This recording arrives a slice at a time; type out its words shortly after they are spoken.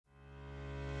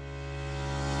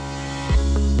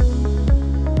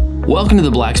Welcome to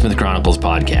the Blacksmith Chronicles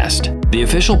podcast, the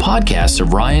official podcast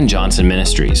of Ryan Johnson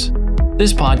Ministries.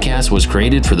 This podcast was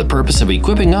created for the purpose of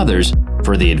equipping others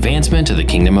for the advancement of the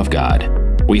kingdom of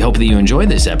God. We hope that you enjoy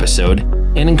this episode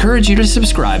and encourage you to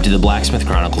subscribe to the Blacksmith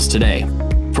Chronicles today.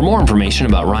 For more information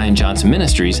about Ryan Johnson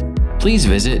Ministries, please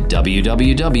visit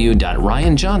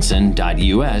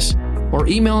www.ryanjohnson.us or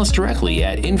email us directly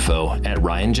at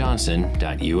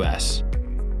info@ryanjohnson.us.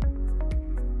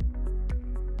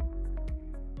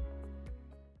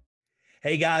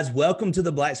 Hey guys, welcome to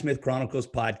the Blacksmith Chronicles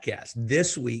podcast.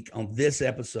 This week on this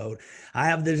episode, I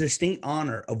have the distinct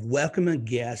honor of welcoming a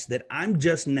guest that I'm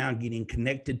just now getting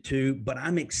connected to, but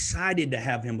I'm excited to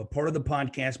have him a part of the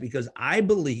podcast because I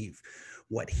believe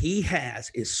what he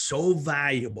has is so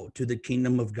valuable to the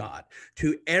kingdom of God,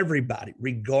 to everybody,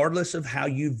 regardless of how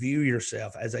you view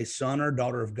yourself as a son or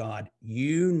daughter of God.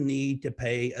 You need to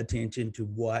pay attention to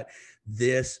what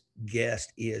this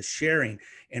guest is sharing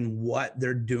and what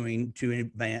they're doing to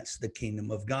advance the kingdom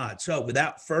of God. So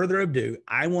without further ado,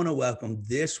 I want to welcome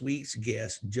this week's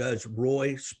guest, Judge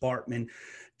Roy Sparkman.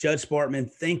 Judge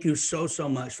Sparkman, thank you so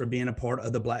much for being a part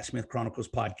of the Blacksmith Chronicles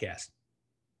podcast.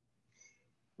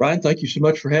 Ryan, thank you so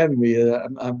much for having me.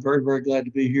 I'm very glad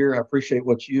to be here. I appreciate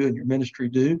what you and your ministry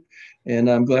do, and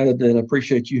I'm glad and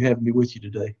appreciate you having me with you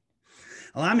today.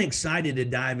 Well, I'm excited to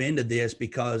dive into this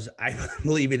because I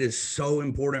believe it is so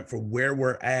important for where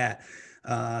we're at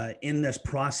in this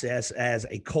process as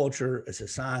a culture, a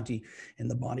society, in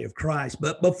the body of Christ.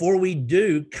 But before we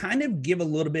do, kind of give a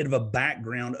little bit of a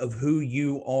background of who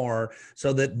you are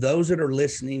so that those that are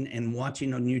listening and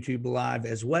watching on YouTube Live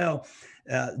as well,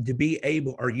 to be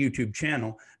able, our YouTube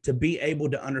channel, to be able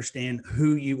to understand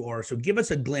who you are. So give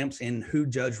us a glimpse in who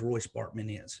Judge Roy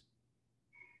Sparkman is.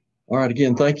 All right.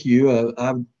 Again, thank you.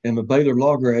 I am a Baylor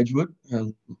law graduate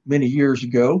many years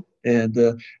ago, and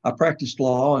I practiced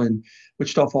law in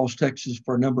Wichita Falls, Texas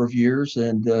for a number of years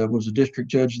and was a district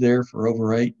judge there for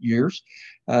over 8 years.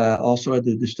 Also had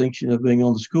the distinction of being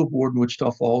on the school board in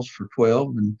Wichita Falls for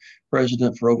 12 and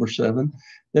president for over 7.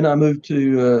 Then I moved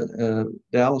to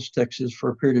Dallas, Texas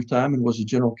for a period of time and was a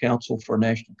general counsel for a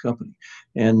national company.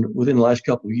 And within the last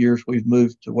couple of years, we've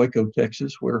moved to Waco,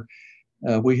 Texas, where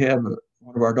we have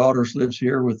one of our daughters lives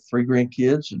here with 3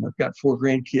 grandkids, and I've got 4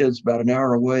 grandkids about an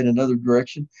hour away in another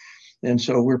direction. And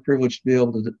so we're privileged to be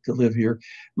able to live here.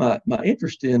 My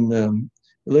interest in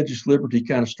religious liberty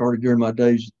kind of started during my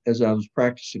days as I was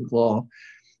practicing law.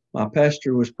 My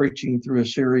pastor was preaching through a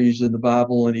series in the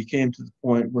Bible, and he came to the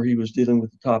point where he was dealing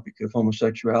with the topic of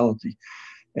homosexuality.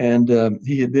 And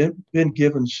he had been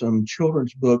given some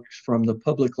children's books from the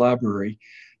public library,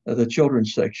 the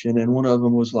children's section, and one of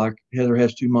them was like Heather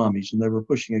Has Two Mommies, and they were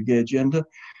pushing a gay agenda.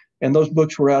 And those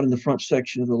books were out in the front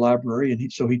section of the library,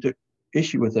 and so he took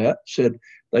issue with that, said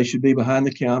they should be behind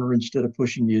the counter instead of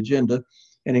pushing the agenda,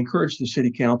 and encouraged the city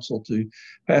council to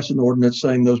pass an ordinance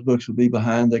saying those books would be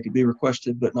behind. They could be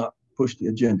requested but not push the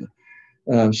agenda.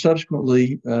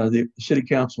 Subsequently, the city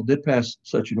council did pass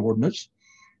such an ordinance,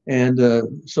 and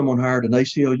someone hired an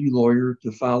ACLU lawyer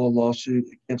to file a lawsuit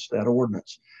against that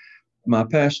ordinance. My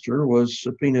pastor was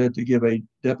subpoenaed to give a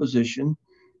deposition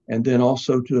and then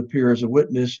also to appear as a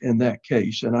witness in that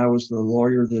case. And I was the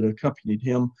lawyer that accompanied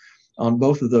him on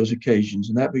both of those occasions.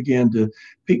 And that began to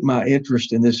pique my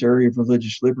interest in this area of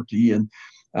religious liberty. And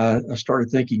I started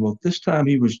thinking, well, this time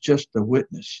he was just a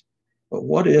witness. But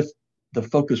what if the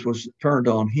focus was turned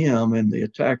on him and the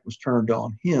attack was turned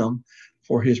on him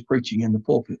for his preaching in the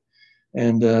pulpit?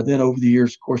 And then over the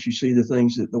years, of course, you see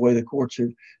the way the courts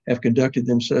have conducted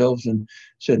themselves and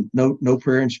said, no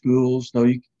prayer in schools, no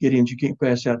Gideons, you can't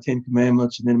pass out 10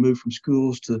 commandments, and then move from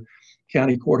schools to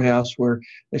county courthouse where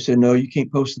they said, no, you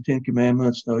can't post the 10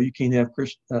 commandments, no, you can't have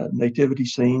nativity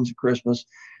scenes at Christmas.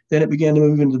 Then it began to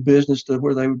move into business to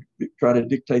where they would try to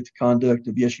dictate the conduct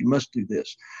of, yes, you must do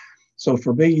this. So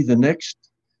for me, the next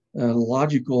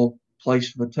logical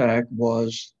place of attack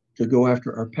was to go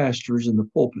after our pastors in the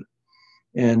pulpit.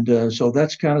 And so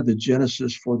that's kind of the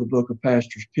genesis for the book of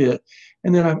Pastor's Pit.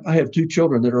 And then I have 2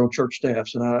 children that are on church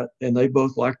staffs, and they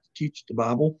both like to teach the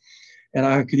Bible. And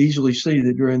I could easily see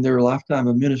that during their lifetime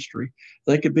of ministry,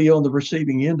 they could be on the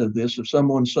receiving end of this, of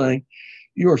someone saying,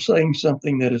 you are saying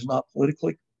something that is not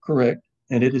politically correct,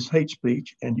 and it is hate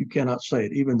speech, and you cannot say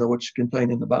it, even though it's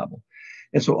contained in the Bible.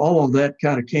 And so all of that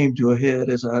kind of came to a head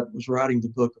as I was writing the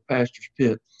book of Pastor's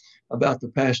Pit, about the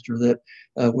pastor that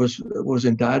was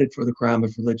indicted for the crime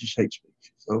of religious hate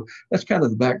speech. So that's kind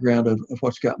of the background of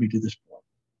what's got me to this point.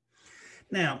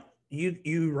 Now,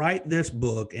 you write this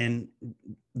book, and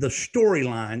the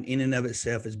storyline in and of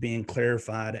itself is being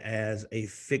clarified as a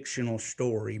fictional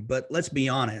story. But let's be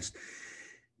honest,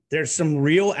 There's some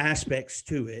real aspects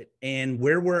to it, and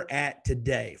where we're at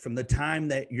today, from the time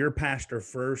that your pastor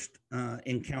first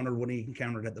encountered what he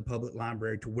encountered at the public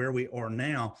library to where we are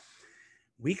now,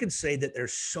 we could say that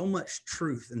there's so much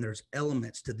truth and there's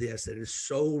elements to this that is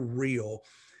so real.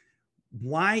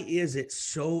 Why is it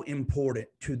so important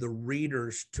to the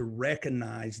readers to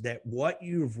recognize that what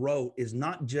you've wrote is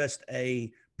not just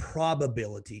a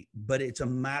probability, but it's a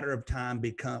matter of time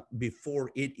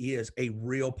before it is a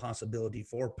real possibility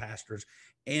for pastors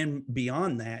and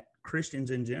beyond that,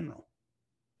 Christians in general?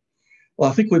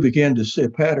 Well, I think we began to see a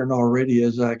pattern already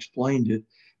as I explained it,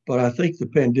 but I think the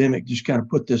pandemic just kind of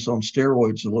put this on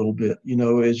steroids a little bit. You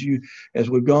know, as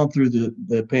we've gone through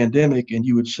the pandemic, and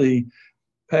you would see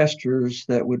pastors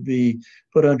that would be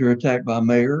put under attack by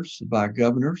mayors, by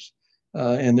governors,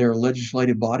 and there are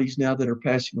legislative bodies now that are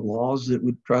passing laws that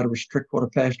would try to restrict what a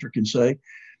pastor can say.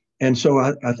 And so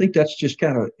I think that's just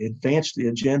kind of advanced the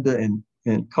agenda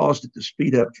and caused it to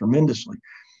speed up tremendously.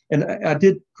 And I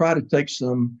did try to take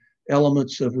some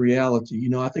elements of reality. You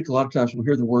know, I think a lot of times when we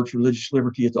hear the words religious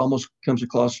liberty, it almost comes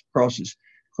across as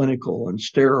clinical and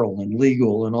sterile and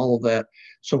legal and all of that.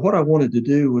 So what I wanted to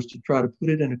do was to try to put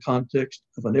it in a context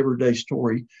of an everyday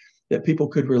story that people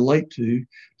could relate to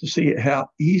see how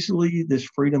easily this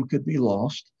freedom could be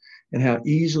lost and how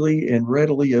easily and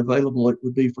readily available it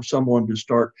would be for someone to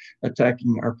start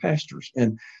attacking our pastors.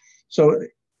 And so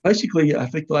basically, I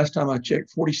think the last time I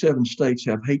checked, 47 states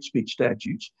have hate speech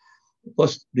statutes,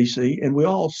 plus DC, and we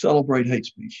all celebrate hate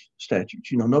speech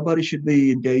statutes. You know, nobody should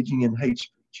be engaging in hate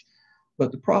speech.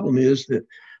 But the problem is that,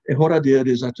 and what I did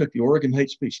is I took the Oregon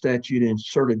hate speech statute and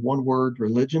inserted one word,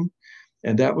 religion,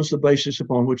 and that was the basis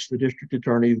upon which the district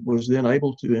attorney was then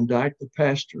able to indict the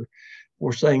pastor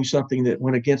for saying something that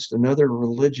went against another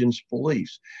religion's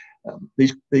beliefs.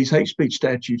 These hate speech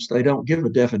statutes, they don't give a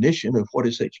definition of what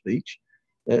is hate speech,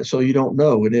 so you don't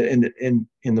know. And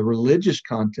in the religious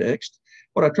context,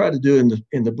 what I tried to do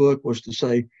in the book was to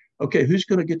say, okay, who's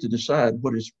going to get to decide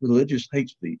what is religious hate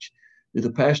speech? Do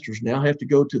the pastors now have to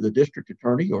go to the district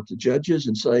attorney or to judges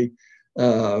and say,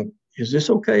 is this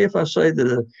okay if I say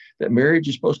that marriage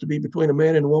is supposed to be between a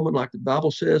man and a woman like the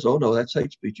Bible says? Oh no, that's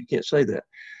hate speech. You can't say that.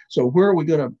 So where are we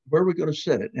going to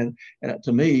set it? And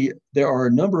to me, there are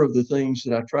a number of the things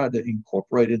that I tried to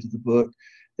incorporate into the book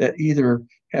that either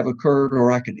have occurred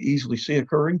or I could easily see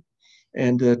occurring,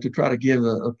 and to try to give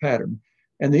a pattern.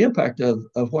 And the impact of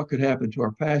what could happen to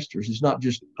our pastors is not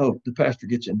just, oh, the pastor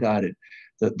gets indicted.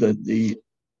 The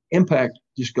impact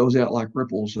just goes out like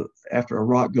ripples after a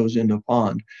rock goes into a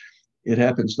pond. It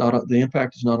happens the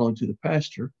impact is not only to the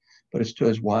pastor, but it's to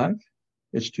his wife,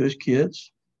 it's to his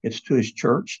kids, it's to his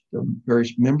church, the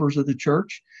various members of the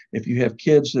church. If you have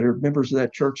kids that are members of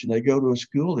that church and they go to a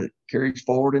school, it carries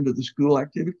forward into the school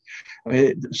activity. I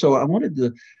mean, so I wanted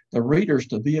the readers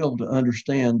to be able to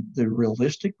understand the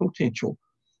realistic potential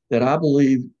that I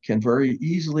believe can very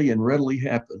easily and readily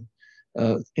happen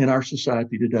in our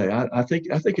society today. I think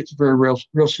it's a very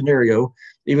real scenario,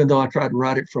 even though I tried to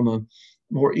write it from a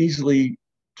more easy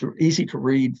to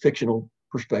read fictional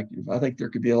perspective. I think there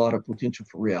could be a lot of potential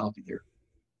for reality there.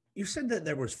 You said that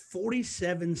there was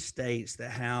 47 states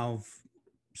that have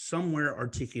somewhere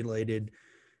articulated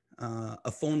a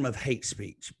form of hate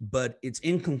speech, but it's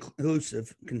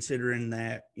inconclusive considering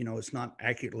that, you know, it's not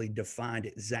accurately defined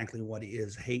exactly what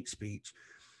is hate speech.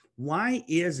 Why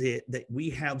is it that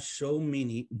we have so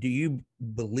many, do you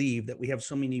believe that we have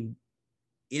so many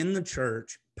in the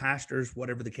church, pastors,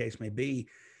 whatever the case may be,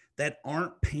 that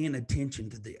aren't paying attention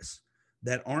to this,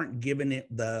 that aren't giving it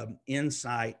the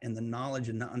insight and the knowledge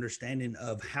and the understanding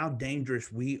of how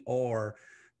dangerous we are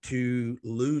to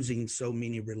losing so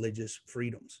many religious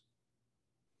freedoms?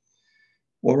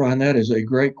 Well, Ryan, that is a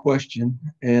great question.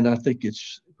 And I think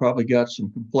it's probably got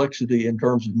some complexity in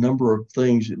terms of number of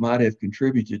things that might have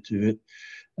contributed to it.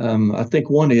 I think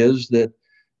one is that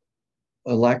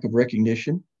a lack of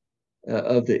recognition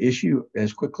of the issue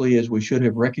as quickly as we should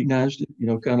have recognized it, you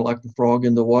know, kind of like the frog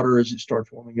in the water as it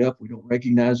starts warming up. We don't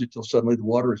recognize it till suddenly the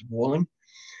water is boiling.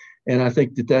 And I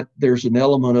think that there's an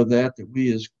element of that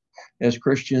we as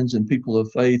Christians and people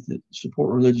of faith that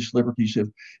support religious liberties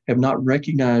have not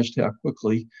recognized how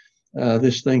quickly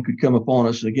this thing could come upon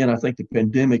us. Again, I think the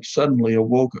pandemic suddenly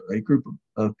awoke a group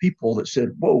of people that said,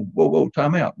 whoa,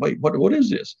 time out. Wait, what is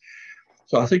this?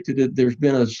 So I think that there's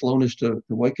been a slowness to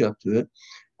wake up to it.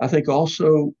 I think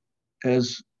also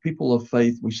as people of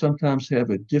faith, we sometimes have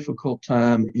a difficult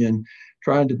time in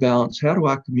trying to balance, how do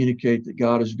I communicate that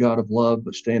God is a God of love,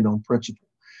 but stand on principle?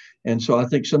 And so I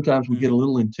think sometimes we get a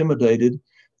little intimidated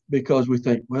because we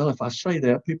think, well, if I say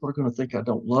that, people are going to think I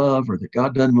don't love or that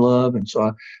God doesn't love. And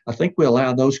so I think we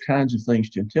allow those kinds of things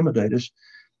to intimidate us.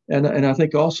 And I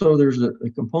think also there's a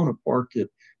component part that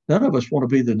none of us want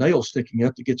to be the nail sticking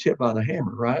up that gets hit by the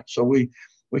hammer, right? So we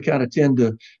kind of tend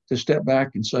to step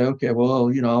back and say, okay,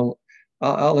 well,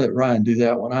 I'll let Ryan do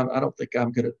that one. I don't think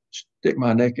I'm going to stick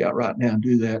my neck out right now and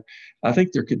do that. I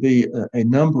think there could be a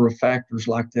number of factors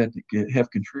like that could have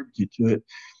contributed to it.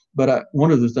 But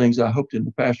one of the things I hoped in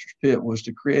the pastor's pit was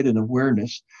to create an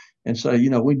awareness and say,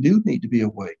 we do need to be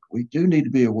awake. We do need to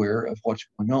be aware of what's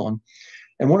going on.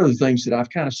 And one of the things that I've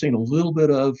kind of seen a little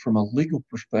bit of from a legal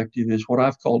perspective is what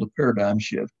I've called a paradigm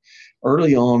shift.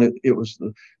 Early on, it was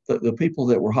the people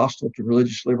that were hostile to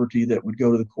religious liberty that would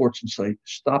go to the courts and say,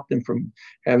 stop them from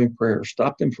having prayer,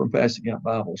 stop them from passing out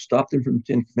Bibles, stop them from the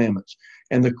Ten Commandments.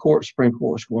 And the Supreme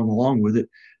Court was going along with it.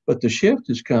 But the shift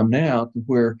has come now to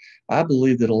where I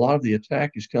believe that a lot of the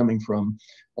attack is coming from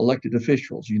elected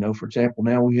officials. For example,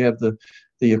 now we have the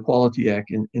Equality Act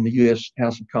in the U.S.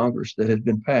 House of Congress that has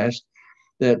been passed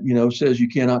that, says you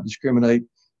cannot discriminate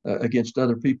against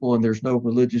other people, and there's no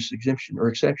religious exemption or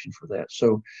exception for that.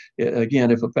 So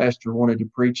again, if a pastor wanted to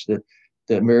preach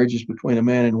that marriage is between a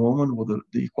man and a woman, well,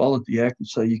 the Equality Act would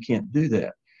say you can't do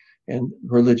that. And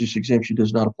religious exemption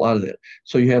does not apply to that.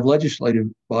 So you have legislative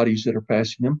bodies that are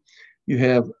passing them. You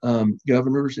have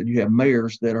governors and you have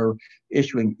mayors that are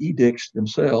issuing edicts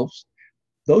themselves.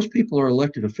 Those people are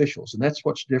elected officials, and that's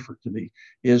what's different to me,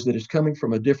 is that it's coming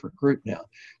from a different group now.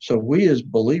 So we as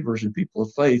believers and people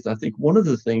of faith, I think one of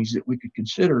the things that we could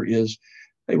consider is,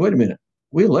 hey, wait a minute,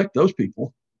 we elect those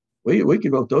people. We can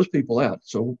vote those people out.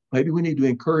 So maybe we need to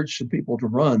encourage some people to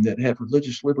run that have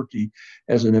religious liberty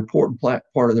as an important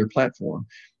part of their platform.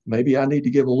 Maybe I need to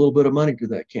give a little bit of money to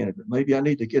that candidate. Maybe I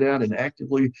need to get out and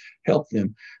actively help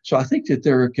them. So I think that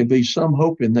there can be some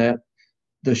hope in that.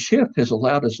 The shift has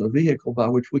allowed us a vehicle by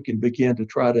which we can begin to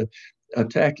try to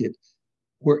attack it.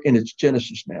 We're in its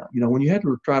genesis now. When you had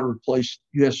to try to replace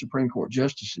U.S. Supreme Court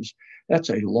justices,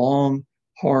 that's a long,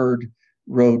 hard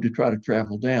road to try to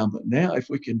travel down. But now if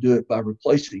we can do it by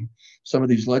replacing some of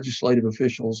these legislative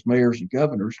officials, mayors and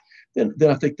governors, then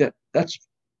I think that's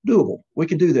doable. We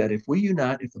can do that. If we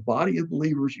unite, if the body of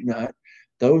believers unite,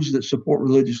 those that support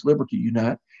religious liberty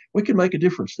unite, we can make a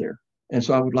difference there. And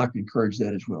so I would like to encourage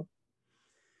that as well.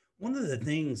 One of the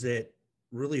things that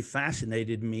really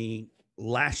fascinated me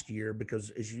last year, because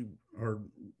as you are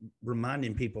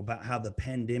reminding people about how the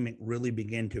pandemic really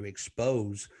began to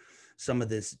expose some of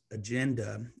this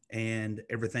agenda and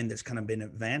everything that's kind of been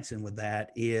advancing with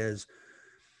that, is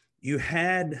you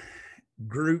had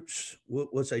groups,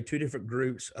 we'll say two different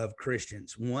groups of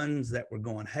Christians, ones that were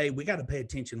going, hey, we got to pay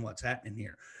attention to what's happening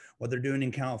here, what they're doing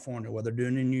in California, what they're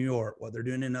doing in New York, what they're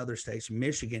doing in other states,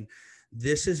 Michigan.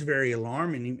 This is very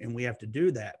alarming, and we have to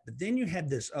do that. But then you had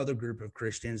this other group of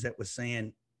Christians that was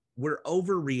saying, we're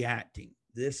overreacting.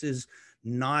 This is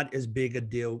not as big a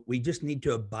deal. We just need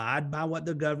to abide by what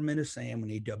the government is saying. We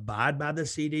need to abide by the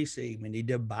CDC. We need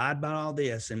to abide by all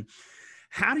this. And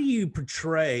how do you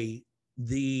portray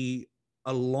the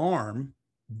alarm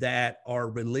that our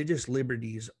religious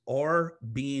liberties are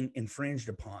being infringed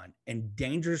upon and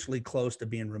dangerously close to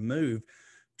being removed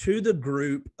to the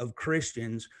group of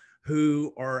Christians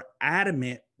who are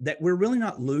adamant that we're really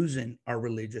not losing our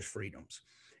religious freedoms?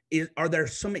 Are there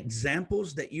some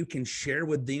examples that you can share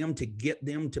with them to get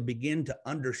them to begin to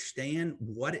understand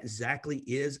what exactly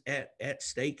is at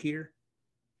stake here?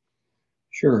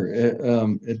 Sure.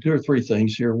 Two or three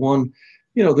things here. One,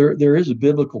 there is a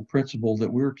biblical principle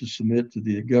that we're to submit to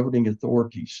the governing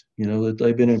authorities, that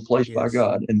they've been in place by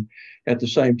God. And at the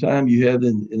same time, you have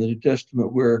in the New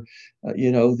Testament where, that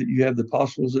you have the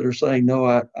apostles that are saying, no,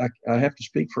 I have to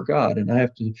speak for God, and I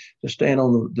have to stand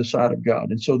on the side of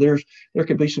God. And so there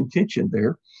can be some tension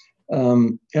there.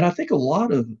 And I think a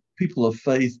lot of people of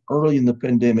faith early in the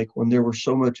pandemic, when there was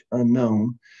so much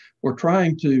unknown, were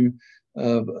trying to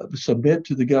submit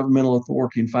to the governmental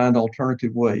authority and find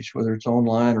alternative ways, whether it's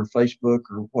online or Facebook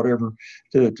or whatever,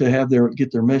 to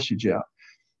get their message out.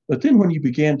 But then when you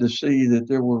began to see that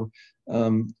there were,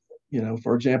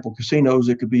 for example, casinos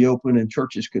that could be open and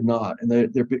churches could not, and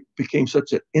there became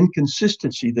such an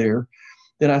inconsistency there,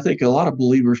 then I think a lot of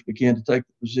believers began to take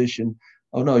the position,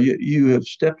 oh no, you have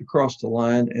stepped across the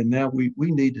line, and now we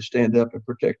need to stand up and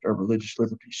protect our religious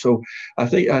liberty. So I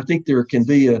think there can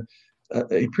be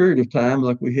a period of time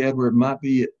like we had where it might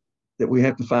be that we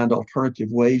have to find alternative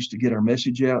ways to get our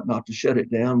message out, not to shut it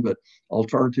down, but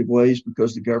alternative ways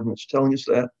because the government's telling us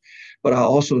that. But I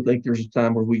also think there's a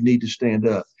time where we need to stand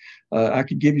up. I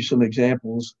could give you some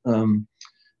examples.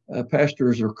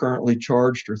 Pastors are currently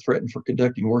charged or threatened for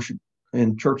conducting worship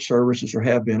in church services, or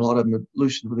have been. A lot of them have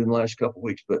loosened within the last couple of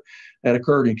weeks, but that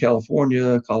occurred in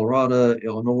California, Colorado,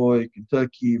 Illinois,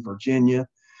 Kentucky, Virginia.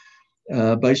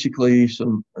 Basically,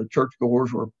 some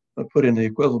churchgoers were put in the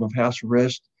equivalent of house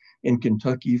arrest in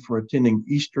Kentucky for attending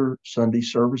Easter Sunday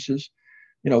services.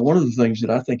 One of the things that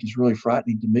I think is really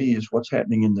frightening to me is what's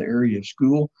happening in the area of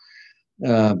school.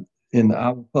 In the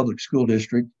Iowa Public School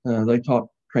District, they taught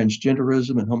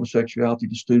transgenderism and homosexuality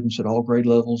to students at all grade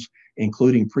levels,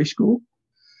 including preschool.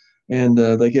 And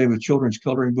they gave a children's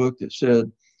coloring book that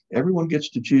said, everyone gets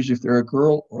to choose if they're a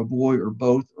girl or a boy or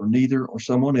both or neither or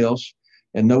someone else,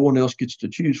 and no one else gets to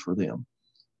choose for them.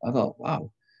 I thought,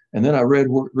 wow. And then I read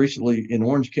recently in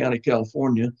Orange County,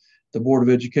 California, the Board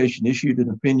of Education issued an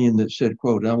opinion that said,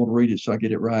 quote, and I want to read it so I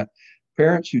get it right.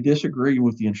 Parents who disagree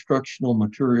with the instructional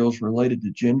materials related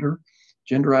to gender,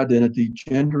 gender identity,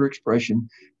 gender expression,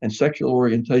 and sexual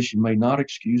orientation may not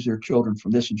excuse their children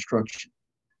from this instruction.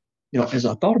 As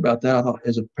I thought about that, I thought,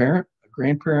 as a parent, a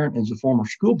grandparent, as a former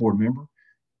school board member,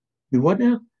 do what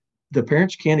now? The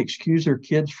parents can't excuse their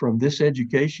kids from this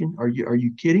education? Are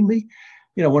you kidding me?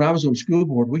 When I was on school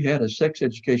board, we had a sex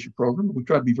education program. We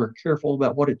tried to be very careful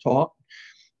about what it taught,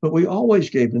 but we always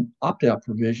gave an opt-out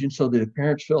provision so that if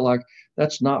parents feel like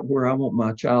that's not where I want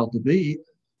my child to be,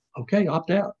 okay,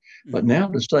 opt out. Mm-hmm. But now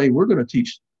to say we're going to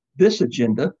teach this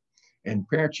agenda and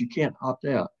parents, you can't opt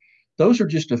out. Those are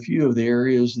just a few of the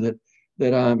areas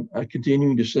that I'm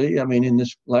continuing to see. I mean, in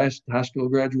this last high school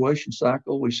graduation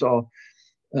cycle, we saw,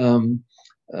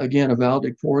 again, a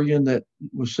valedictorian that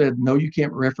was said, no, you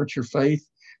can't reference your faith.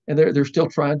 And they're still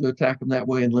trying to attack them that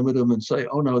way and limit them and say,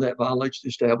 oh, no, that violates the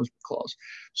Establishment Clause.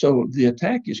 So the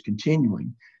attack is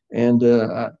continuing. And,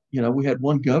 we had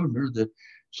one governor that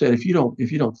said, if you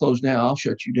don't close now, I'll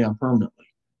shut you down permanently.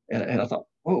 And I thought,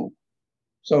 whoa.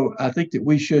 So I think that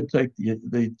we should take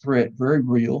the threat very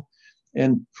real.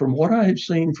 And from what I have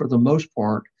seen, for the most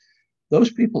part,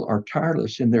 those people are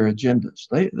tireless in their agendas.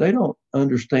 They don't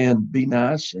understand be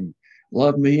nice and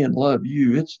love me and love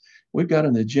you. We've got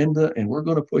an agenda and we're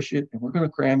going to push it and we're going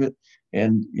to cram it.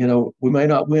 And, we may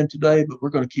not win today, but we're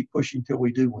going to keep pushing until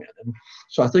we do win. And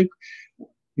so I think,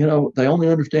 they only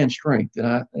understand strength. And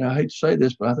I hate to say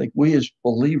this, but I think we as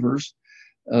believers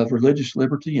of religious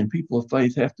liberty and people of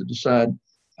faith have to decide,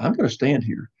 I'm going to stand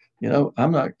here.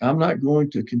 I'm not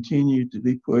going to continue to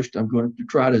be pushed. I'm going to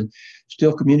try to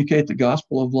still communicate the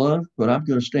gospel of love, but I'm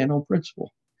going to stand on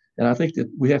principle. And I think that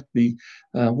we have to be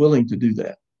willing to do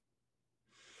that.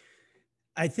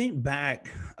 I think back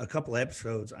a couple of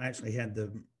episodes, I actually had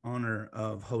the honor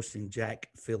of hosting Jack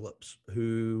Phillips,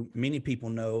 who many people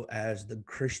know as the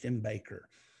Christian baker,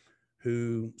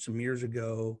 who some years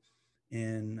ago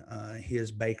in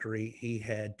his bakery, he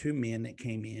had two men that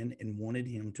came in and wanted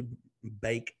him to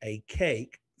bake a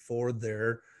cake for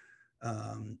their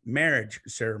marriage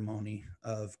ceremony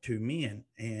of two men.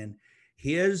 And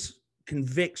his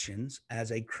convictions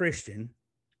as a Christian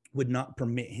would not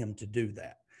permit him to do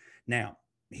that. Now,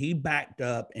 he backed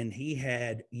up and he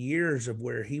had years of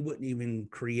where he wouldn't even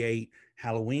create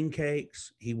Halloween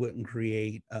cakes. He wouldn't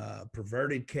create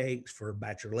perverted cakes for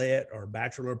bachelorette or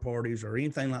bachelor parties or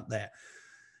anything like that.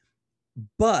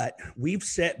 But we've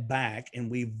sat back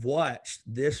and we've watched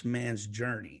this man's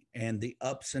journey and the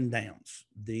ups and downs,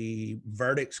 the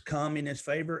verdicts come in his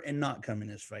favor and not come in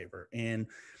his favor. And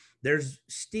there's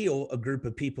still a group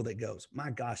of people that goes, my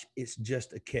gosh, it's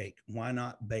just a cake. Why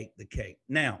not bake the cake?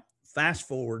 Now, fast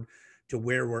forward to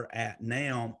where we're at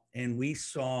now, and we're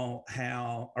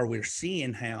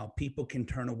seeing how people can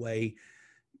turn away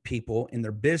people in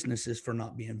their businesses for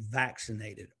not being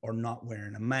vaccinated or not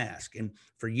wearing a mask. And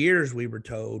for years we were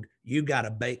told, you got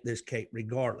to bake this cake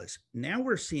regardless. Now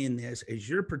we're seeing this as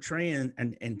you're portraying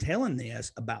and telling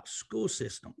this about school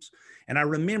systems. And I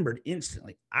remembered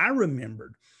instantly,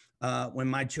 when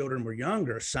my children were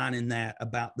younger, signing that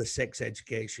about the sex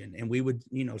education. And we would,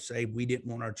 say we didn't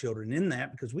want our children in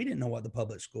that because we didn't know what the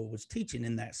public school was teaching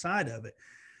in that side of it.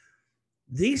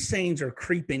 These things are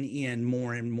creeping in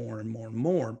more and more and more and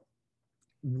more.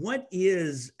 What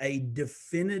is a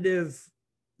definitive,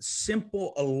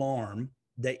 simple alarm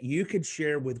that you could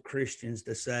share with Christians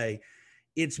to say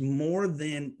it's more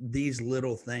than these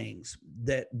little things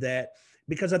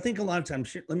because I think a lot of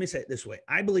times, let me say it this way.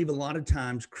 I believe a lot of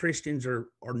times Christians are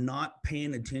not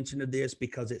paying attention to this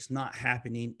because it's not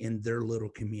happening in their little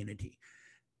community.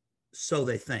 So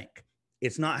they think.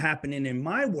 It's not happening in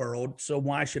my world, so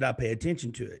why should I pay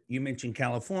attention to it? You mentioned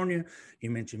California,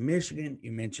 you mentioned Michigan,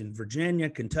 you mentioned Virginia,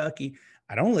 Kentucky.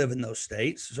 I don't live in those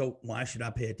states, so why should I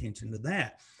pay attention to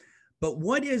that? But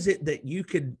what is it that you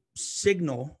could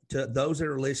signal to those that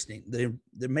are listening?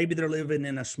 Maybe they're living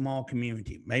in a small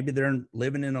community. Maybe they're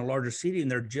living in a larger city and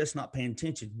they're just not paying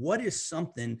attention. What is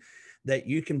something that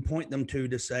you can point them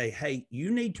to say, hey,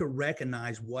 you need to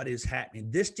recognize what is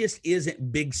happening. This just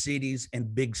isn't big cities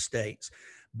and big states,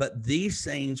 but these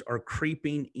things are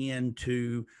creeping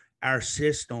into our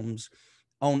systems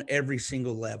on every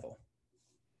single level.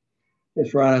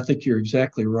 That's right. I think you're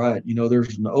exactly right.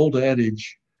 There's an old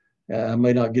adage, I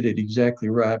may not get it exactly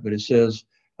right, but it says,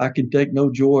 I can take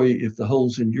no joy if the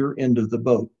hole's in your end of the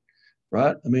boat.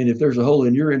 Right? I mean, if there's a hole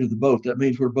in your end of the boat, that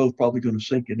means we're both probably going to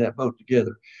sink in that boat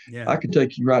together. Yeah. I can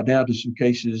take you right now to some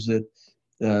cases that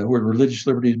where religious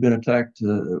liberty has been attacked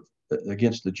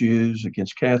against the Jews,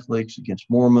 against Catholics, against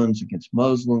Mormons, against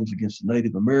Muslims, against the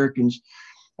Native Americans.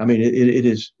 I mean, it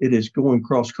is going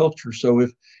cross culture. So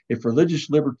if religious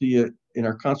liberty in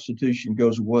our Constitution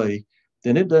goes away,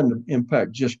 then it doesn't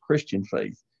impact just Christian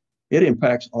faith. It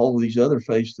impacts all of these other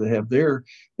faiths that have their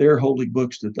holy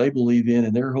books that they believe in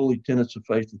and their holy tenets of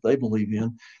faith that they believe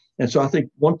in. And so I think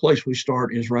one place we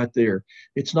start is right there.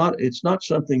 It's not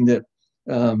something that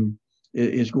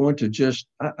is going to just,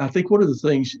 I think one of the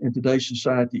things in today's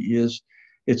society is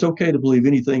it's okay to believe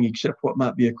anything except what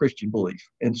might be a Christian belief.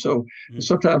 And so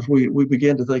sometimes we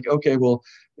begin to think, okay, well,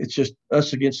 it's just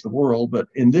us against the world. But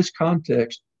in this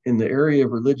context, in the area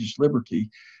of religious liberty,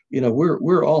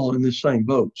 we're all in this same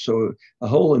boat. So a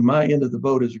hole in my end of the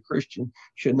boat as a Christian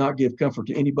should not give comfort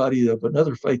to anybody of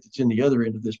another faith that's in the other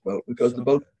end of this boat, because the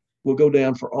boat will go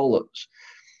down for all of us.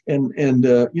 And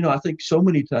I think so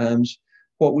many times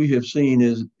what we have seen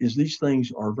is these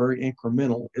things are very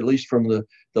incremental, at least from the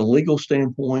legal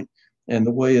standpoint and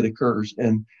the way it occurs.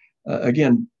 And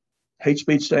again, hate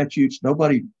speech statutes,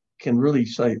 nobody can really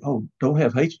say, oh, don't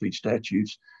have hate speech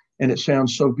statutes. And it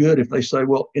sounds so good if they say,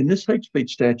 well, in this hate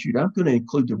speech statute, I'm going to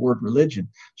include the word religion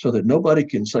so that nobody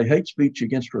can say hate speech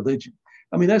against religion.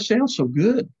 I mean, that sounds so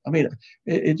good. I mean,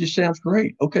 it just sounds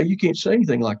great. Okay, you can't say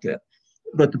anything like that.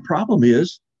 But the problem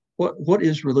is, what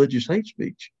is religious hate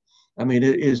speech? I mean,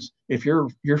 it is, if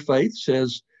your faith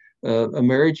says a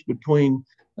marriage between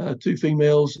two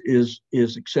females is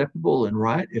acceptable and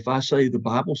right, if I say the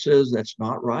Bible says that's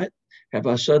not right, have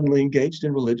I suddenly engaged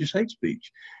in religious hate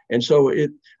speech? And so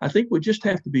I think we just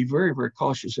have to be very, very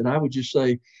cautious. And I would just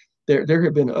say there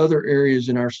have been other areas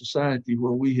in our society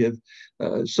where we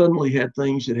have suddenly had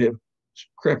things that have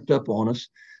crept up on us.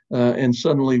 And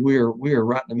suddenly we are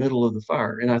right in the middle of the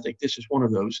fire. And I think this is one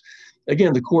of those.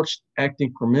 Again, the courts act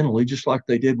incrementally, just like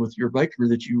they did with your baker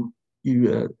that you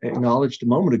acknowledged a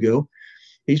moment ago.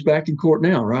 He's back in court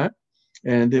now, right?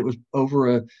 And it was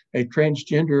over a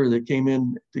transgender that came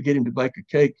in to get him to bake a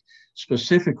cake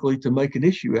specifically to make an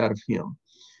issue out of him.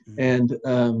 Mm-hmm.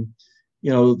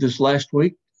 And, this last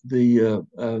week, the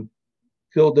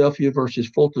Philadelphia versus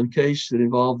Fulton case that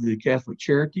involved the Catholic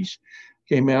Charities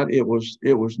came out. It was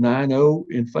 9-0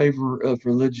 in favor of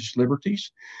religious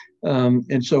liberties.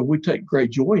 And so we take great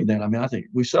joy in that. I mean, I think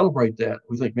we celebrate that.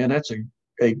 We think, man, that's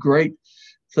a great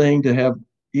thing to have.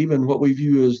 Even what we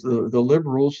view as the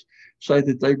liberals say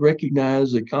that they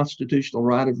recognize the constitutional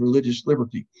right of religious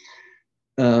liberty.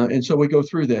 And so we go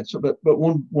through that. So, but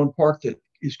one part that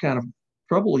is kind of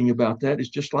troubling about that is,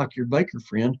 just like your baker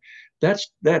friend, that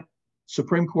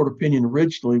Supreme Court opinion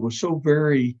originally was so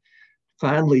very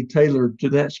finely tailored to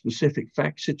that specific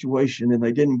fact situation, and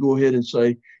they didn't go ahead and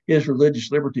say his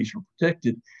religious liberties were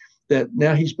protected, that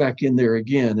now he's back in there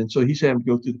again. And so he's having to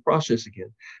go through the process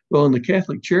again. Well, in the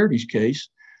Catholic Charities case,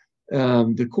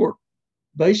 the court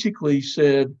basically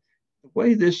said the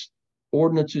way this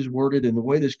ordinance is worded and the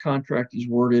way this contract is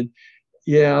worded,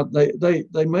 yeah,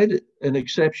 they made it an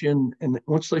exception. And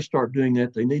once they start doing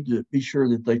that, they need to be sure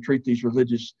that they treat these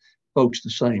religious folks the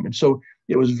same. And so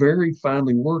it was very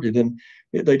finely worded. And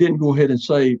they didn't go ahead and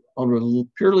say on a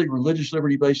purely religious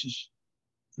liberty basis,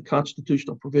 the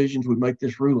constitutional provisions would make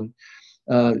this ruling.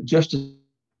 Justice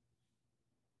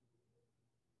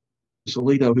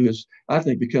Alito, who is, I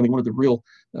think, becoming one of the real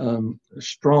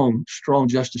strong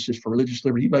justices for religious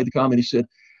liberty, he made the comment. He said,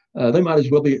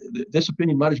 this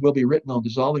opinion might as well be written on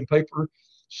dissolving paper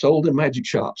sold in magic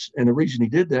shops. And the reason he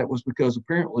did that was because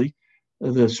apparently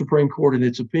the Supreme Court, in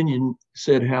its opinion,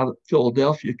 said how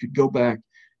Philadelphia could go back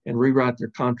and rewrite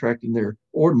their contract and their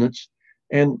ordinance,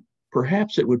 and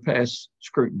perhaps it would pass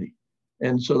scrutiny.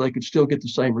 And so they could still get the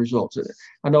same results.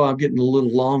 I know I'm getting a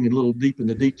little long and a little deep in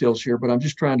the details here, but I'm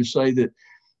just trying to say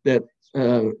that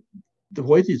the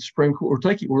way the Supreme Court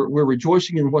we're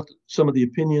rejoicing in some of the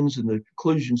opinions and the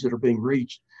conclusions that are being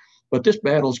reached, but this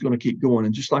battle is going to keep going.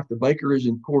 And just like the baker is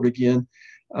in court again,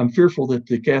 I'm fearful that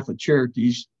the Catholic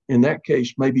Charities in that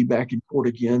case may be back in court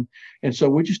again. And so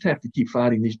we just have to keep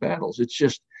fighting these battles. It's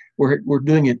just, we're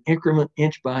doing it increment,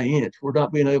 inch by inch. We're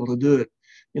not being able to do it,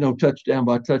 touchdown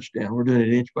by touchdown. We're doing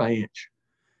it inch by inch.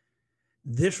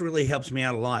 This really helps me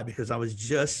out a lot because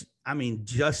just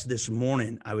this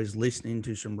morning, I was listening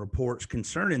to some reports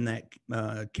concerning that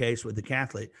case with the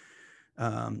Catholic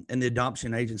and the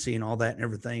adoption agency and all that and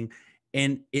everything.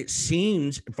 And it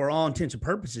seems, for all intents and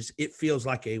purposes, it feels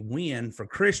like a win for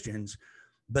Christians,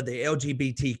 but the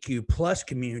LGBTQ plus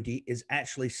community is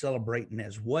actually celebrating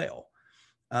as well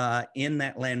in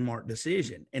that landmark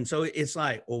decision. And so it's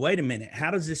like, well, wait a minute, how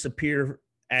does this appear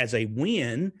as a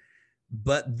win?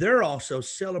 But they're also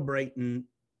celebrating.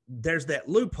 There's that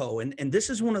loophole. And this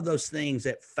is one of those things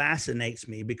that fascinates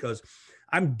me because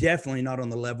I'm definitely not on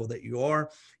the level that you are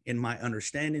in my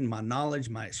understanding, my knowledge,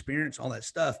 my experience, all that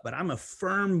stuff. But I'm a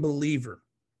firm believer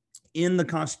in the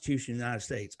Constitution of the United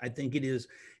States. I think it is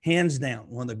hands down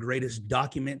one of the greatest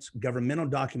documents, governmental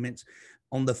documents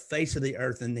on the face of the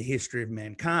earth in the history of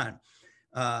mankind.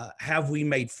 Have we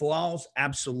made flaws?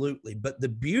 Absolutely. But the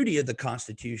beauty of the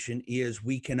Constitution is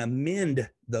we can amend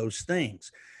those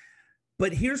things.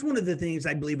 But here's one of the things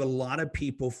I believe a lot of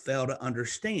people fail to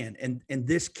understand. And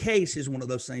this case is one of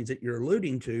those things that you're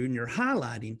alluding to and you're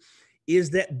highlighting, is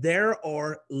that there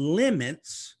are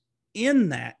limits in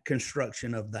that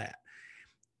construction of that.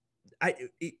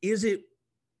 Is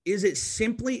it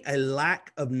simply a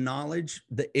lack of knowledge,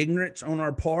 the ignorance on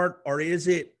our part, or is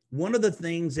it one of the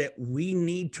things that we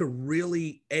need to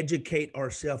really educate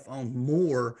ourselves on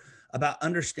more about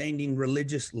understanding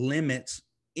religious limits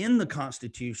in the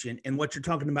Constitution and what you're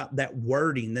talking about, that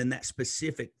wording, then that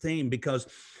specific theme? Because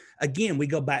again, we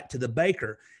go back to the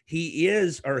baker.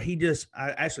 I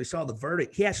actually saw the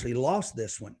verdict. He actually lost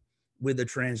this one with the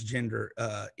transgender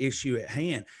issue at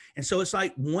hand. And so it's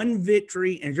like one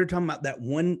victory, and you're talking about that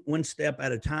one step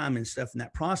at a time and stuff in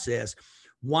that process.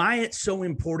 Why it's so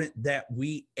important that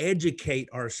we educate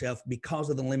ourselves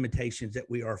because of the limitations that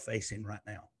we are facing right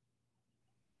now.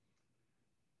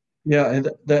 Yeah, and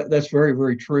that's very,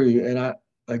 very true. And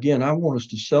I want us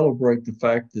to celebrate the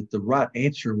fact that the right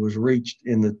answer was reached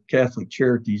in the Catholic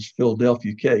Charities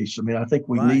Philadelphia case. I mean, I think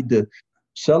we need to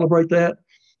celebrate that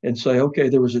and say, okay,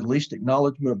 there was at least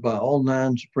acknowledgement by all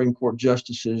 9 Supreme Court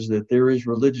justices that there is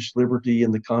religious liberty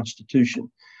in the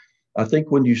Constitution. I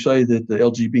think when you say that the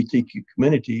LGBTQ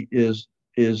community is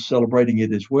celebrating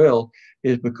it as well,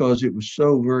 is because it was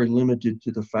so very limited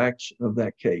to the facts of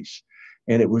that case.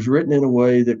 And it was written in a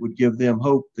way that would give them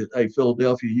hope that, hey,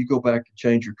 Philadelphia, you go back and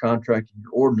change your contract and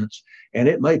your ordinance, and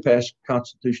it may pass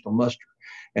constitutional muster.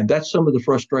 And that's some of the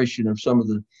frustration of some of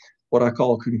the, what I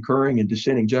call concurring and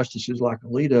dissenting justices like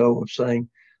Alito, of saying,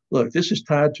 look, this is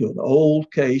tied to an old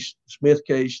case, Smith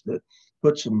case, that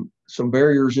put some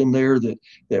barriers in there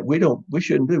that we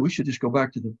shouldn't do. We should just go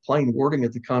back to the plain wording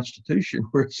of the Constitution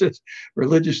where it says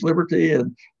religious liberty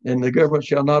and the government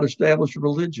shall not establish a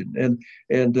religion.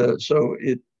 So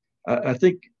I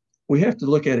think we have to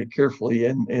look at it carefully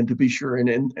and to be sure.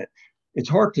 And it's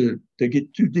hard to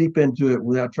get too deep into it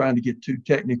without trying to get too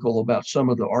technical about some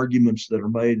of the arguments that are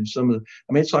made and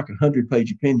it's like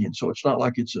 100-page opinion. So it's not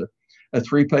like it's a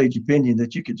 3-page opinion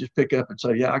that you could just pick up and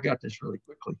say, yeah, I got this really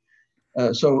quickly.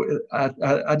 So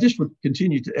I just would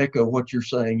continue to echo what you're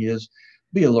saying is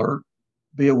be alert,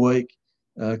 be awake,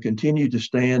 continue to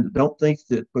stand. Don't think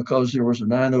that because there was a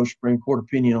 9-0 Supreme Court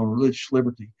opinion on religious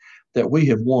liberty that we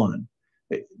have won.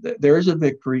 There is a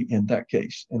victory in that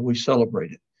case, and we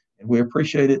celebrate it, and we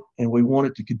appreciate it, and we want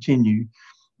it to continue.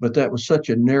 But that was such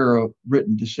a narrow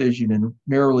written decision and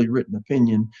narrowly written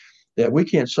opinion that we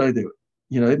can't say that,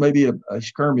 it may be a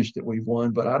skirmish that we've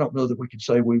won, but I don't know that we can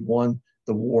say we've won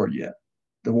the war yet.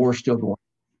 The war is still going.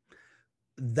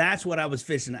 That's what I was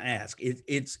fixing to ask.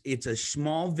 It's a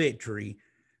small victory,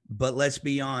 but let's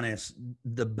be honest,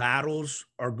 the battles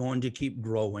are going to keep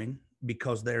growing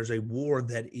because there's a war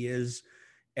that is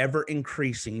ever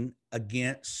increasing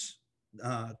against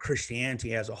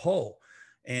Christianity as a whole.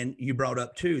 And you brought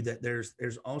up too that there's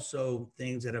also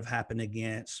things that have happened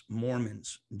against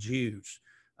Mormons, Jews,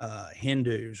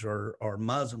 Hindus or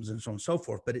Muslims and so on and so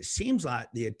forth. But it seems like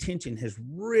the attention has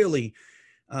really,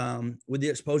 with the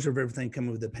exposure of everything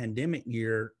coming with the pandemic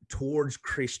year, towards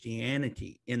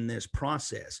Christianity in this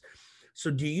process.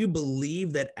 So do you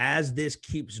believe that as this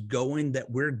keeps going, that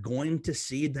we're going to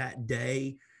see that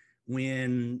day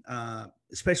when,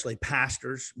 especially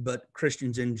pastors, but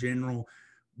Christians in general,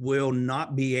 will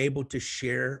not be able to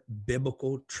share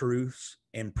biblical truths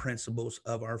and principles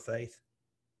of our faith?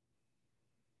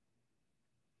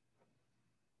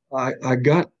 I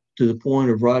got to the point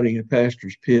of writing a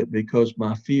pastor's pit because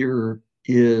my fear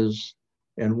is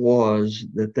and was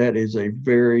that is a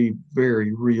very,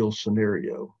 very real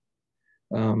scenario.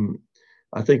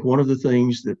 I think one of the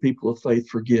things that people of faith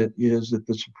forget is that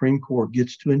the Supreme Court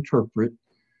gets to interpret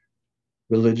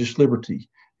religious liberty.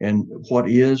 and what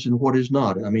is and what is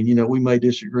not. I mean, you know, we may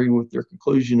disagree with their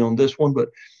conclusion on this one, but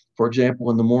for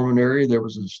example, in the Mormon area, there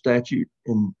was a statute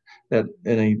and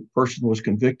a person was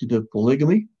convicted of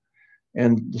polygamy,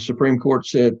 and the Supreme Court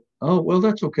said, "Oh, well,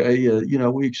 that's okay. You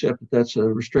know, we accept that that's a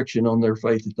restriction on their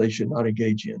faith that they should not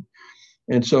engage in."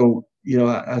 And so, you know,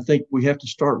 I think we have to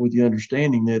start with the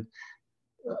understanding that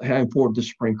how important the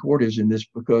Supreme Court is in this,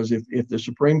 because if the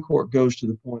Supreme Court goes to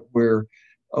the point where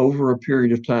over a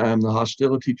period of time, the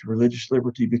hostility to religious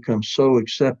liberty becomes so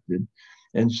accepted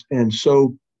and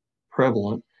so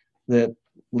prevalent that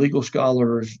legal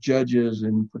scholars, judges,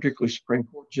 and particularly Supreme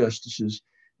Court justices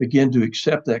begin to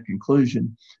accept that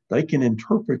conclusion, they can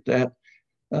interpret that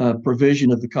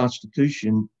provision of the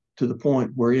Constitution to the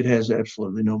point where it has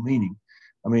absolutely no meaning.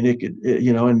 I mean,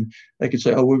 you know, and they could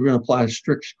say, "Oh, we're going to apply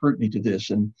strict scrutiny to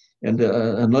this," and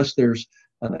unless there's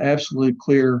an absolute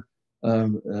clear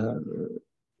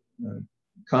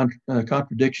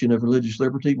contradiction of religious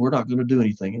liberty, we're not going to do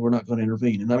anything, and we're not going to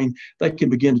intervene. And I mean, they can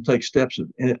begin to take steps,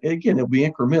 and again, it'll be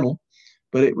incremental,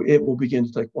 but it will begin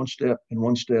to take one step and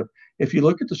one step. If you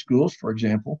look at the schools, for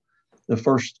example, the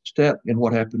first step in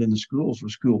what happened in the schools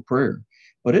was school prayer.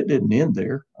 But it didn't end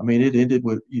there. I mean, it ended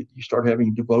with you start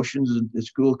having devotions, and the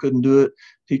school couldn't do it.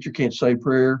 Teacher can't say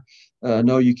prayer.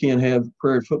 No, you can't have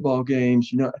prayer at football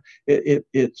games. You know,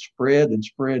 it spread and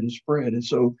spread and spread. And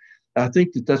so I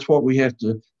think that's what we have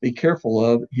to be careful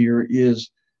of here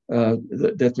is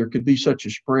that there could be such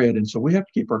a spread. And so we have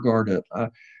to keep our guard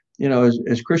up. You know,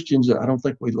 as Christians, I don't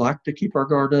think we like to keep our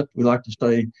guard up. We like to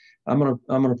say, I'm going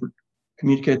to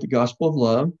communicate the gospel of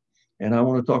love. And I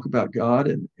want to talk about God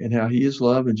and how he is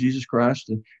love and Jesus Christ.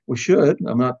 And we should.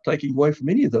 I'm not taking away from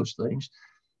any of those things.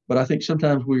 But I think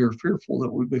sometimes we are fearful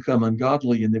that we become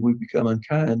ungodly and that we become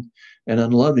unkind and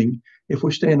unloving if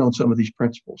we stand on some of these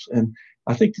principles. And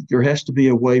I think that there has to be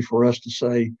a way for us to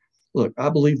say, look, I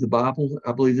believe the Bible.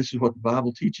 I believe this is what the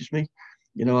Bible teaches me.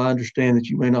 You know, I understand that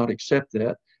you may not accept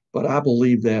that, but I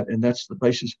believe that. And that's the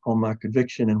basis upon my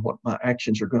conviction and what my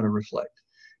actions are going to reflect.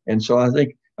 And so I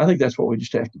think that's what we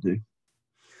just have to do.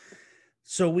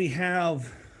 So we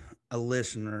have a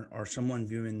listener or someone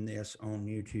viewing this on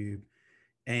YouTube,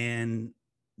 and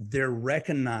they're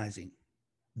recognizing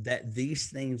that these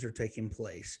things are taking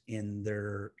place in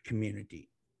their community,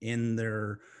 in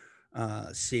their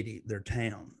city, their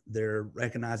town. They're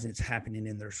recognizing it's happening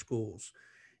in their schools.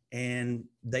 And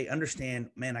they understand,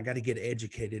 man, I got to get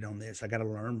educated on this. I got to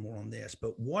learn more on this.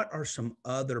 But what are some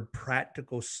other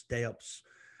practical steps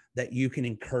that you can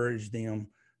encourage them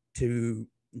to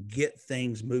get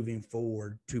things moving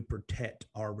forward to protect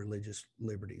our religious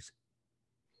liberties?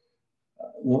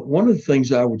 One of the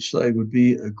things I would say would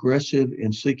be aggressive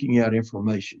in seeking out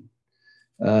information.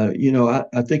 You know,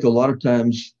 I think a lot of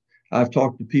times I've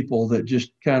talked to people that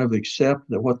just kind of accept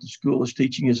that what the school is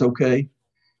teaching is okay.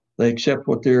 They accept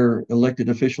what their elected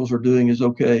officials are doing is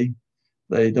okay.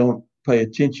 They don't pay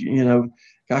attention. You know,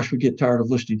 gosh, we get tired of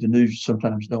listening to news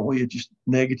sometimes, don't we? It's just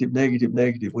negative, negative,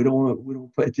 negative. We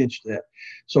don't pay attention to that.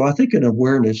 So I think an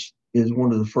awareness is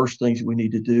one of the first things that we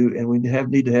need to do, and we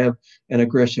need to have an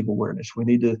aggressive awareness. We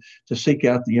need to seek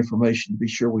out the information to be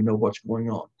sure we know what's going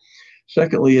on.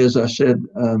 Secondly, as I said,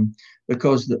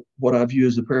 because what I view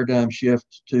as the paradigm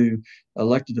shift to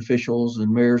elected officials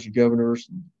and mayors and governors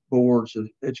and boards of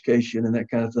education and that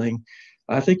kind of thing,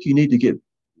 I think you need to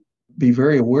be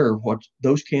very aware of what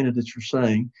those candidates are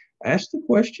saying. Ask the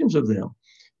questions of them.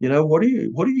 You know, what do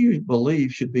you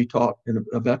believe should be taught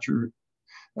about your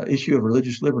issue of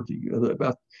religious liberty,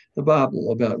 about the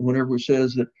Bible, about whenever it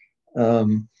says that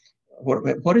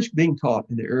what is being taught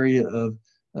in the area of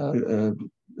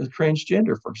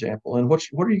transgender, for example, and what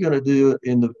are you going to do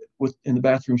in the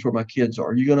bathrooms where my kids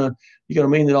are? You going to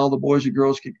mean that all the boys and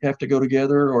girls have to go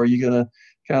together, or are you going to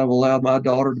kind of allow my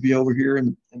daughter to be over here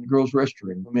in the girls'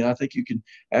 restroom? I mean, I think you can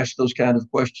ask those kind of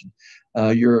questions.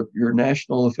 Your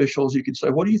national officials, you can say,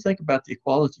 what do you think about the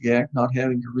Equality Act not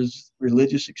having a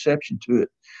religious exception to it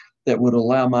that would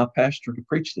allow my pastor to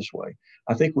preach this way?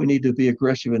 I think we need to be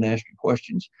aggressive in asking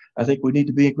questions. I think we need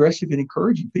to be aggressive in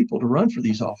encouraging people to run for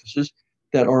these offices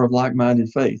that are of like-minded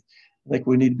faith. I think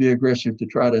we need to be aggressive to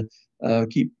try to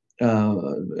keep,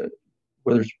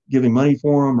 whether it's giving money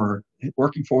for them or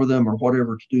working for them or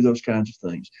whatever, to do those kinds of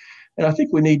things. And I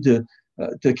think we need to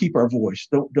keep our voice.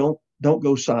 Don't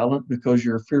go silent because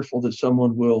you're fearful that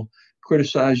someone will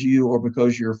criticize you or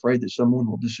because you're afraid that someone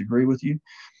will disagree with you.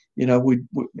 You know, we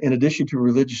in addition to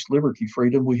religious liberty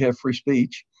freedom, we have free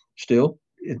speech still,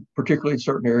 particularly in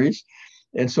certain areas.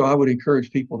 And so I would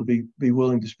encourage people to be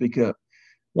willing to speak up.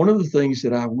 One of the things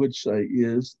that I would say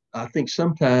is I think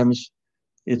sometimes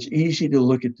it's easy to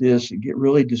look at this and get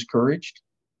really discouraged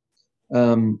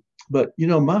But,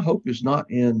 my hope is not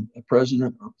in a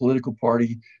president or political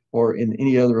party or in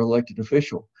any other elected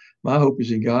official. My hope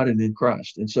is in God and in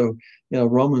Christ. And so,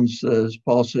 Romans, as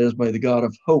Paul says, may the God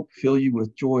of hope fill you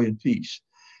with joy and peace.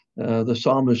 The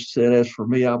psalmist said, as for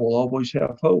me, I will always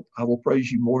have hope. I will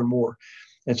praise you more and more.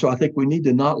 And so I think we need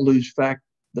to not lose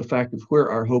the fact of where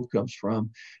our hope comes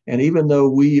from. And even though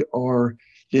we are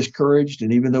discouraged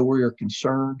and even though we are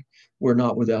concerned, we're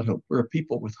not without hope. We're a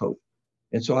people with hope.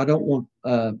 And so I don't want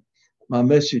my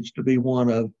message to be one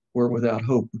of we're without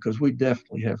hope, because we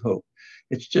definitely have hope.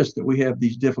 It's just that we have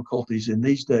these difficulties in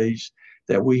these days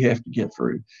that we have to get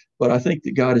through. But I think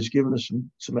that God has given us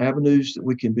some avenues that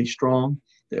we can be strong,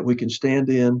 that we can stand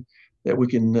in, that we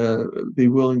can be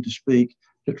willing to speak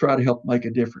to try to help make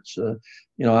a difference.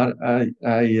 I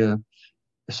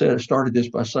started this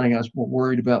by saying I was more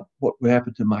worried about what would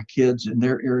happen to my kids in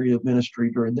their area of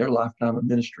ministry during their lifetime of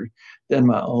ministry than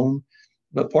my own.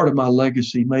 But part of my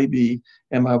legacy may be,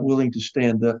 am I willing to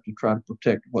stand up to try to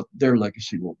protect what their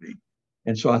legacy will be?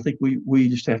 And so I think we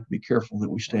just have to be careful that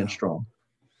we stand strong.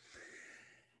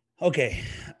 Okay,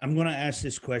 I'm going to ask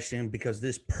this question because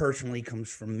this personally comes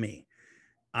from me.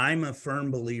 I'm a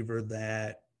firm believer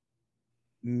that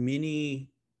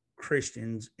many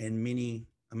Christians and many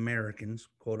Americans,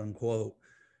 quote unquote,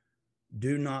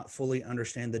 do not fully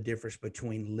understand the difference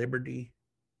between liberty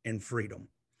and freedom.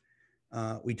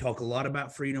 We talk a lot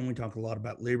about freedom. We talk a lot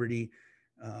about liberty.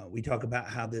 We talk about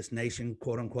how this nation,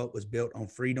 quote unquote, was built on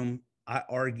freedom. I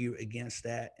argue against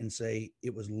that and say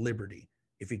it was liberty.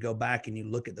 If you go back and you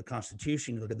look at the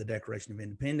Constitution, you look at the Declaration of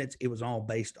Independence, it was all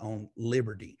based on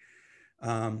liberty.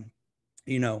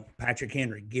 Patrick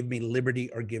Henry, give me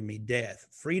liberty or give me death.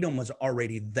 Freedom was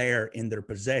already there in their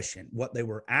possession. What they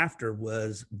were after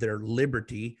was their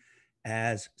liberty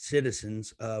as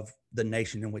citizens of the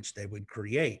nation in which they would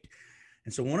create.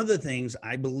 And so one of the things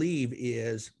I believe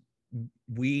is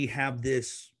we have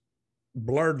this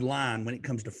blurred line when it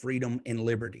comes to freedom and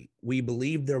liberty. We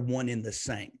believe they're one in the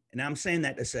same. And I'm saying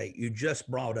that to say, you just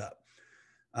brought up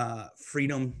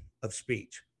freedom of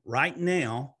speech. Right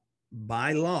now,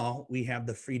 by law, we have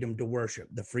the freedom to worship,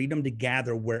 the freedom to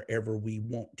gather wherever we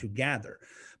want to gather.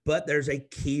 But there's a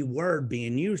key word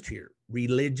being used here.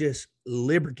 Religious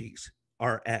liberties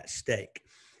are at stake.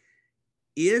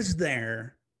 Is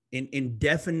there, in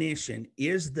definition,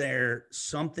 is there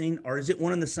something, or is it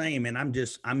one and the same? And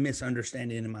I'm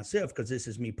misunderstanding it myself because this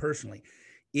is me personally.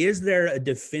 Is there a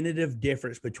definitive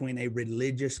difference between a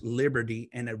religious liberty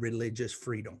and a religious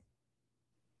freedom?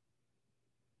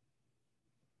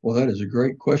 Well, that is a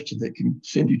great question that can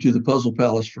send you to the puzzle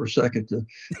palace for a second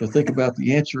to think about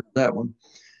the answer to that one.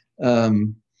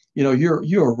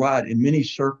 You're right. In many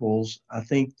circles, I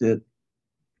think that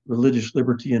religious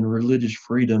liberty and religious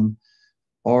freedom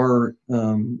are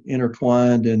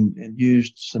intertwined and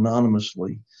used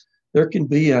synonymously. There can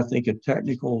be, I think, a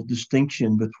technical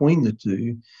distinction between the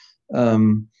two.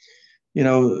 When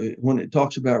it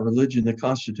talks about religion, the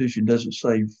Constitution doesn't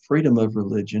say freedom of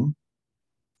religion.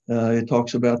 It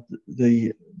talks about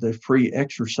the free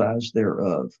exercise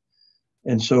thereof.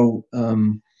 And so,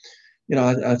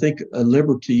 I think a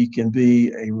liberty can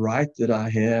be a right that I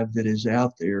have that is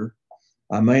out there.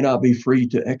 I may not be free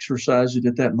to exercise it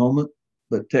at that moment,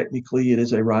 but technically it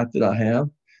is a right that I have.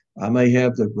 I may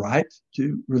have the right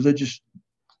to religiously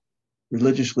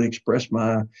express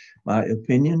my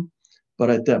opinion, but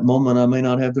at that moment I may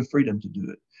not have the freedom to do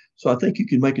it. So I think you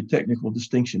can make a technical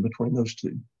distinction between those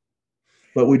two,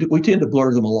 but we tend to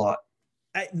blur them a lot.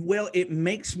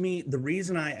 The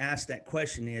reason I asked that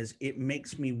question is it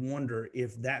makes me wonder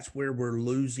if that's where we're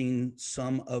losing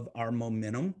some of our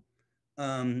momentum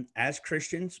as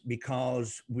Christians,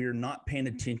 because we're not paying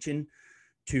attention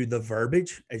to the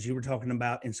verbiage, as you were talking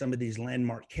about in some of these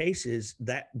landmark cases.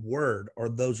 That word or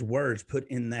those words put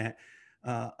in that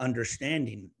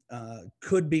understanding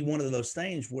could be one of those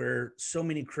things where so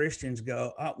many Christians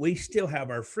go, oh, we still have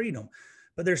our freedom.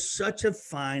 But there's such a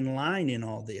fine line in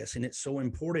all this. And it's so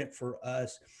important for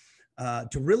us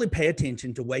to really pay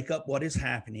attention, to wake up what is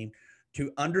happening,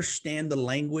 to understand the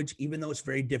language, even though it's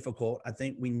very difficult. I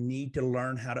think we need to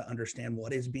learn how to understand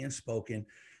what is being spoken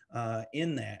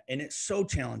in that. And it's so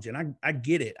challenging. I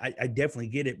get it. I definitely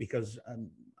get it, because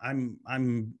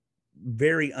I'm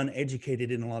very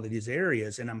uneducated in a lot of these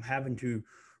areas, and I'm having to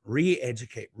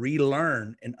re-educate,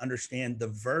 relearn, and understand the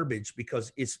verbiage,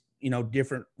 because it's,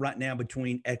 different right now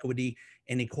between equity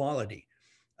and equality.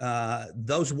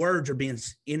 Those words are being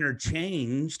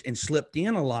interchanged and slipped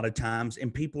in a lot of times,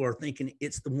 and people are thinking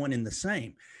it's the one and the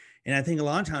same. And I think a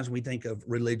lot of times we think of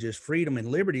religious freedom and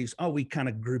liberties, we kind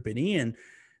of group it in.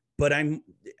 But I'm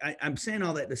saying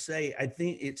all that to say, I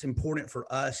think it's important for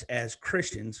us as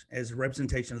Christians, as a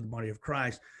representation of the body of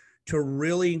Christ, to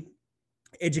really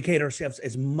educate ourselves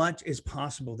as much as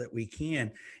possible that we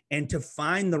can, and to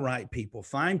find the right people,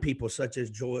 find people such as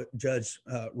Judge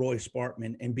Roy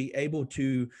Sparkman, and be able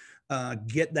to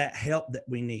get that help that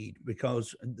we need,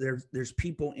 because there's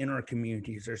people in our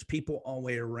communities, there's people all the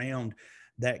way around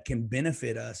that can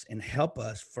benefit us and help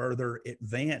us further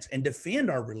advance and defend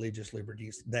our religious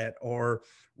liberties that are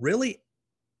really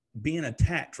being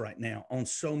attacked right now on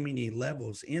so many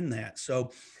levels in that.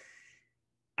 So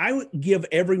I would give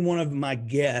every one of my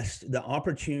guests the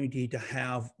opportunity to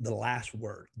have the last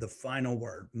word, the final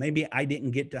word. Maybe I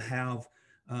didn't get to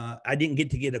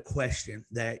get a question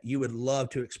that you would love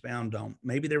to expound on.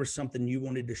 Maybe there was something you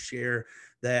wanted to share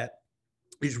that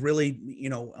is really,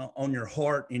 on your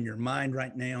heart, in your mind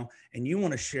right now, and you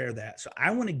want to share that. So I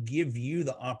want to give you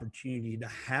the opportunity to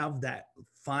have that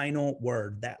final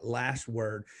word, that last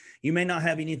word. You may not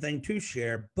have anything to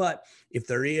share, but if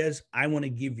there is, I want to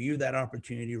give you that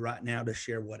opportunity right now to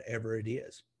share whatever it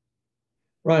is.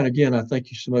 Ryan, again, I thank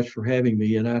you so much for having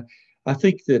me. And I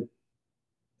think that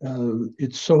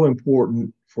it's so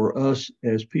important for us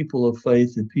as people of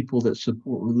faith and people that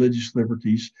support religious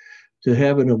liberties to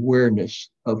have an awareness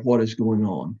of what is going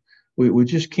on. We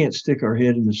just can't stick our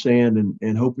head in the sand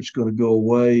and hope it's going to go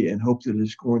away and hope that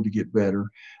it's going to get better.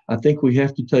 I think we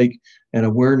have to take an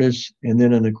awareness and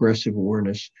then an aggressive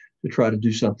awareness to try to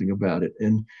do something about it.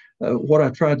 And what I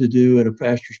tried to do in a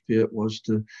pastor's pit was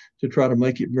to try to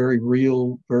make it very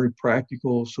real, very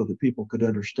practical, so that people could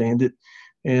understand it.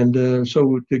 And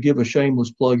so to give a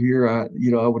shameless plug here, I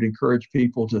would encourage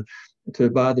people to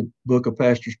buy the book of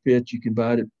Pastor's Pit. You can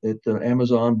buy it at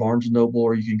Amazon, Barnes & Noble,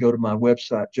 or you can go to my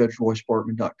website,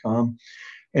 judgeroysparkman.com.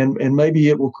 And maybe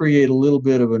it will create a little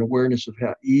bit of an awareness of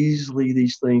how easily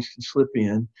these things can slip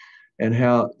in and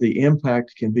how the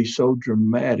impact can be so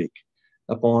dramatic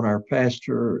upon our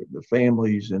pastor, the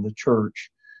families, and the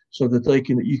church, so that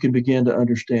you can begin to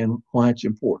understand why it's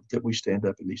important that we stand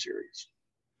up in these areas.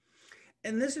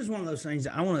 And this is one of those things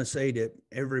that I want to say to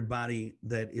everybody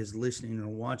that is listening or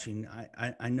watching.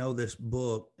 I know this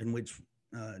book in which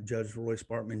Judge Roy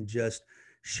Sparkman just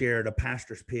shared, A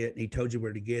Pastor's Pit, and he told you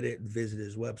where to get it, visit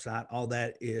his website. All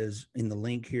that is in the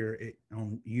link here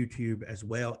on YouTube as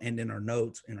well, and in our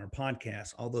notes in our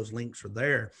podcast. All those links are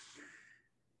there.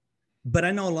 But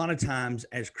I know a lot of times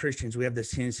as Christians, we have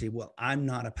this tendency, well, I'm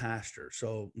not a pastor,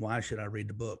 so why should I read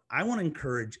the book? I want to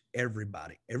encourage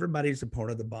everybody is a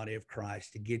part of the body of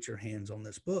Christ, to get your hands on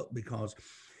this book, because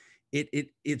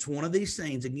it's one of these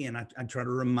things. Again, I try to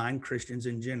remind Christians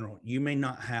in general, you may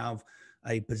not have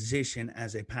a position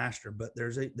as a pastor, but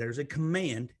there's a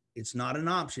command. It's not an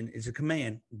option. It's a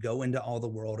command. Go into all the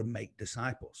world and make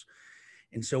disciples.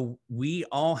 And so we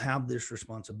all have this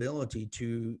responsibility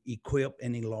to equip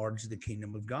and enlarge the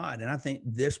kingdom of God. And I think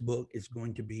this book is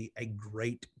going to be a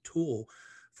great tool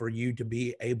for you to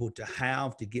be able to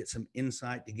get some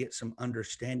insight, to get some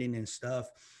understanding and stuff,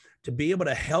 to be able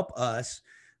to help us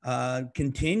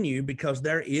continue, because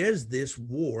there is this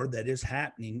war that is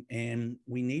happening, and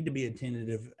we need to be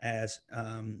attentive as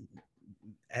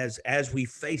we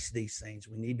face these things.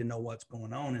 We need to know what's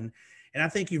going on. And I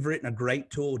think you've written a great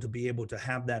tool to be able to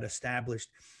have that established.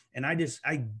 And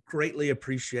I greatly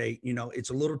appreciate,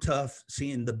 it's a little tough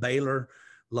seeing the Baylor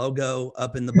logo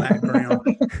up in the background.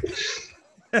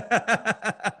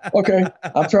 Okay.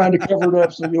 I'm trying to cover it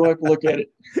up so you don't have to look at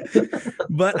it.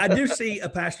 But I do see A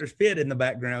Pastor's Pit in the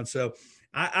background. So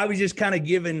I was just kind of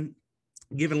giving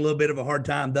a little bit of a hard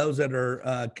time. Those that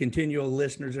are continual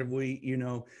listeners of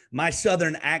my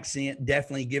Southern accent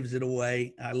definitely gives it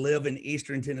away. I live in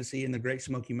Eastern Tennessee in the Great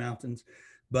Smoky Mountains,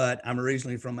 but I'm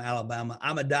originally from Alabama.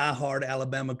 I'm a diehard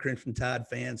Alabama Crimson Tide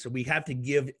fan. So we have to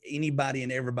give anybody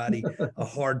and everybody a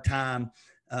hard time,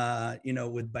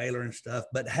 with Baylor and stuff.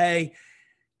 But hey,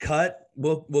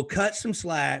 we'll cut some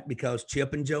slack, because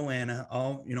Chip and Joanna,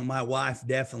 my wife,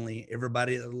 definitely,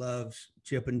 everybody that loves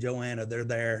Chip and Joanna, they're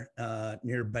there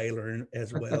near Baylor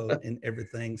as well and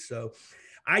everything. So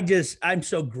I'm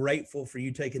so grateful for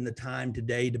you taking the time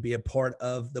today to be a part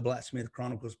of the Blacksmith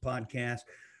Chronicles podcast.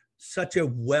 Such a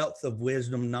wealth of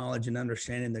wisdom, knowledge, and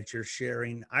understanding that you're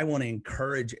sharing. I want to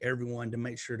encourage everyone to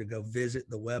make sure to go visit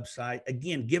the website.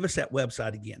 Again, give us that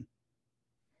website again.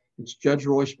 It's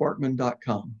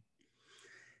judgeroysparkman.com.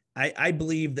 I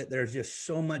believe that there's just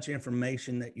so much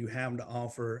information that you have to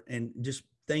offer, and just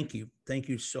thank you. Thank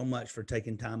you so much for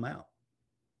taking time out.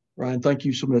 Ryan, thank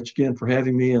you so much again for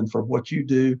having me and for what you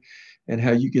do and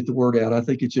how you get the word out. I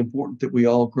think it's important that we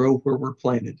all grow where we're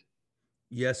planted.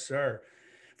 Yes, sir.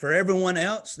 For everyone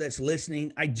else that's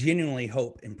listening, I genuinely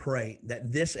hope and pray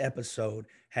that this episode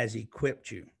has equipped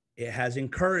you, it has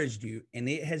encouraged you, and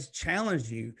it has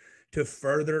challenged you to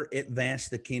further advance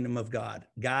the kingdom of God.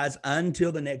 Guys,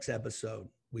 until the next episode,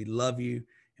 we love you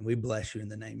and we bless you in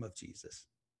the name of Jesus.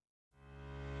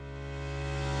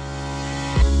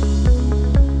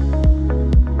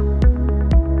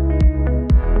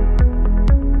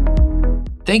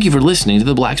 Thank you for listening to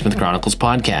the Blacksmith Chronicles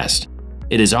podcast.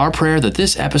 It is our prayer that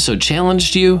this episode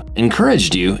challenged you,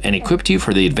 encouraged you, and equipped you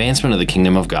for the advancement of the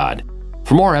kingdom of God.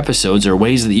 For more episodes or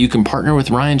ways that you can partner with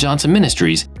Ryan Johnson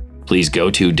Ministries, please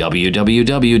go to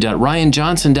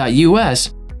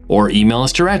www.ryanjohnson.us or email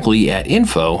us directly at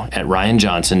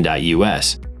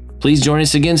info@ryanjohnson.us. Please join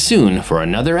us again soon for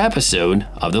another episode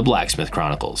of the Blacksmith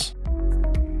Chronicles.